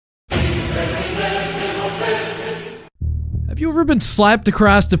you ever been slapped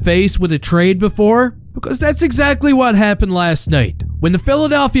across the face with a trade before? Because that's exactly what happened last night, when the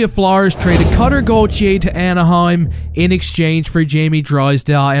Philadelphia Flyers traded Cutter Gauthier to Anaheim in exchange for Jamie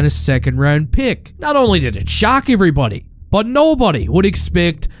Drysdale and a second-round pick. Not only did it shock everybody, but nobody would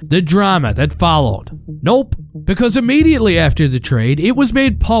expect the drama that followed. Nope, because immediately after the trade, it was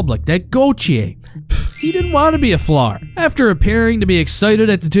made public that Gauthier, he didn't want to be a Flyer. After appearing to be excited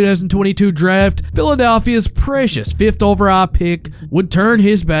at the 2022 draft, Philadelphia's precious 5th overall pick would turn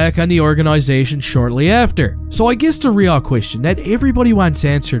his back on the organization shortly after. So I guess the real question that everybody wants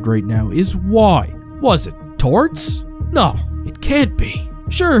answered right now is why? Was it Torts? No, it can't be.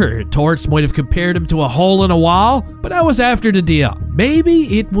 Sure, Torts might have compared him to a hole in a wall, but that was after the deal.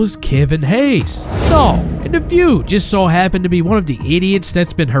 Maybe it was Kevin Hayes. No, and the feud just so happened to be one of the idiots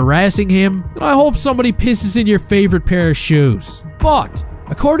that's been harassing him, and I hope somebody pisses in your favorite pair of shoes. But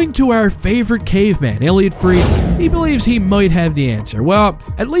according to our favorite caveman, Elliot Friedman, he believes he might have the answer. Well,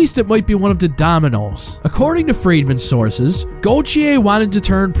 at least it might be one of the dominoes. According to Friedman's sources, Gauthier wanted to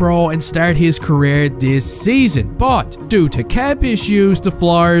turn pro and start his career this season, but due to cap issues, the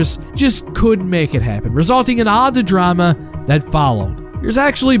Flyers just couldn't make it happen, resulting in all the drama that followed. There's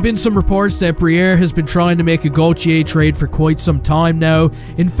actually been some reports that Briere has been trying to make a Gauthier trade for quite some time now.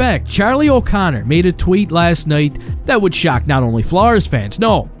 In fact, Charlie O'Connor made a tweet last night that would shock not only Flyers fans,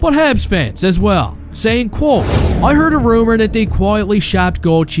 no, but Habs fans as well, saying, quote, "I heard a rumor that they quietly shopped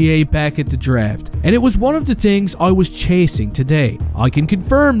Gauthier back at the draft, and it was one of the things I was chasing today. I can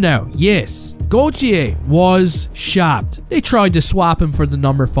confirm now, yes, Gauthier was shopped. They tried to swap him for the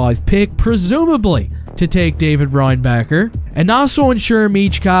number 5 pick, presumably to take David Reinbacher, and also ensure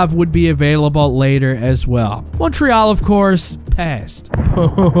Michkov would be available later as well. Montreal, of course, passed."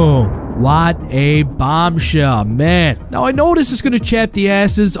 What a bombshell, man. Now, I know this is going to chap the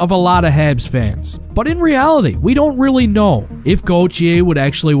asses of a lot of Habs fans, but in reality, we don't really know if Gauthier would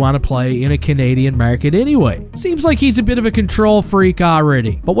actually want to play in a Canadian market anyway. Seems like he's a bit of a control freak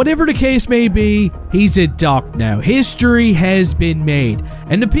already. But whatever the case may be, he's a Duck now. History has been made,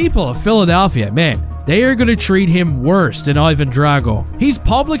 and the people of Philadelphia, man, they are going to treat him worse than Ivan Drago. He's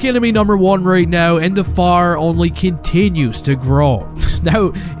public enemy number 1 right now, and the fire only continues to grow.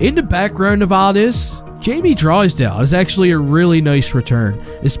 Now, in the background of all this, Jamie Drysdale is actually a really nice return,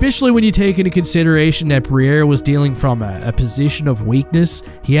 especially when you take into consideration that Briere was dealing from a position of weakness.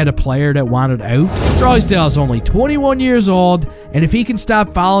 He had a player that wanted out. Drysdale's only 21 years old, and if he can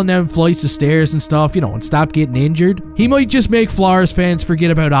stop falling down flights of stairs and stuff, and stop getting injured, he might just make Flyers fans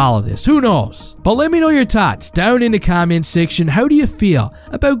forget about all of this. Who knows? But let me know your thoughts down in the comments section. How do you feel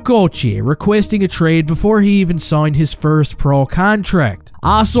about Gauthier requesting a trade before he even signed his first pro contract?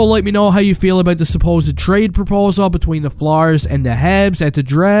 Also, let me know how you feel about the supposed trade proposal between the Flyers and the Habs at the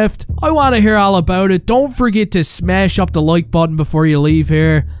draft. I want to hear all about it. Don't forget to smash up the like button before you leave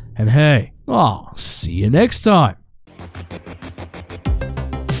here. And hey, I'll see you next time.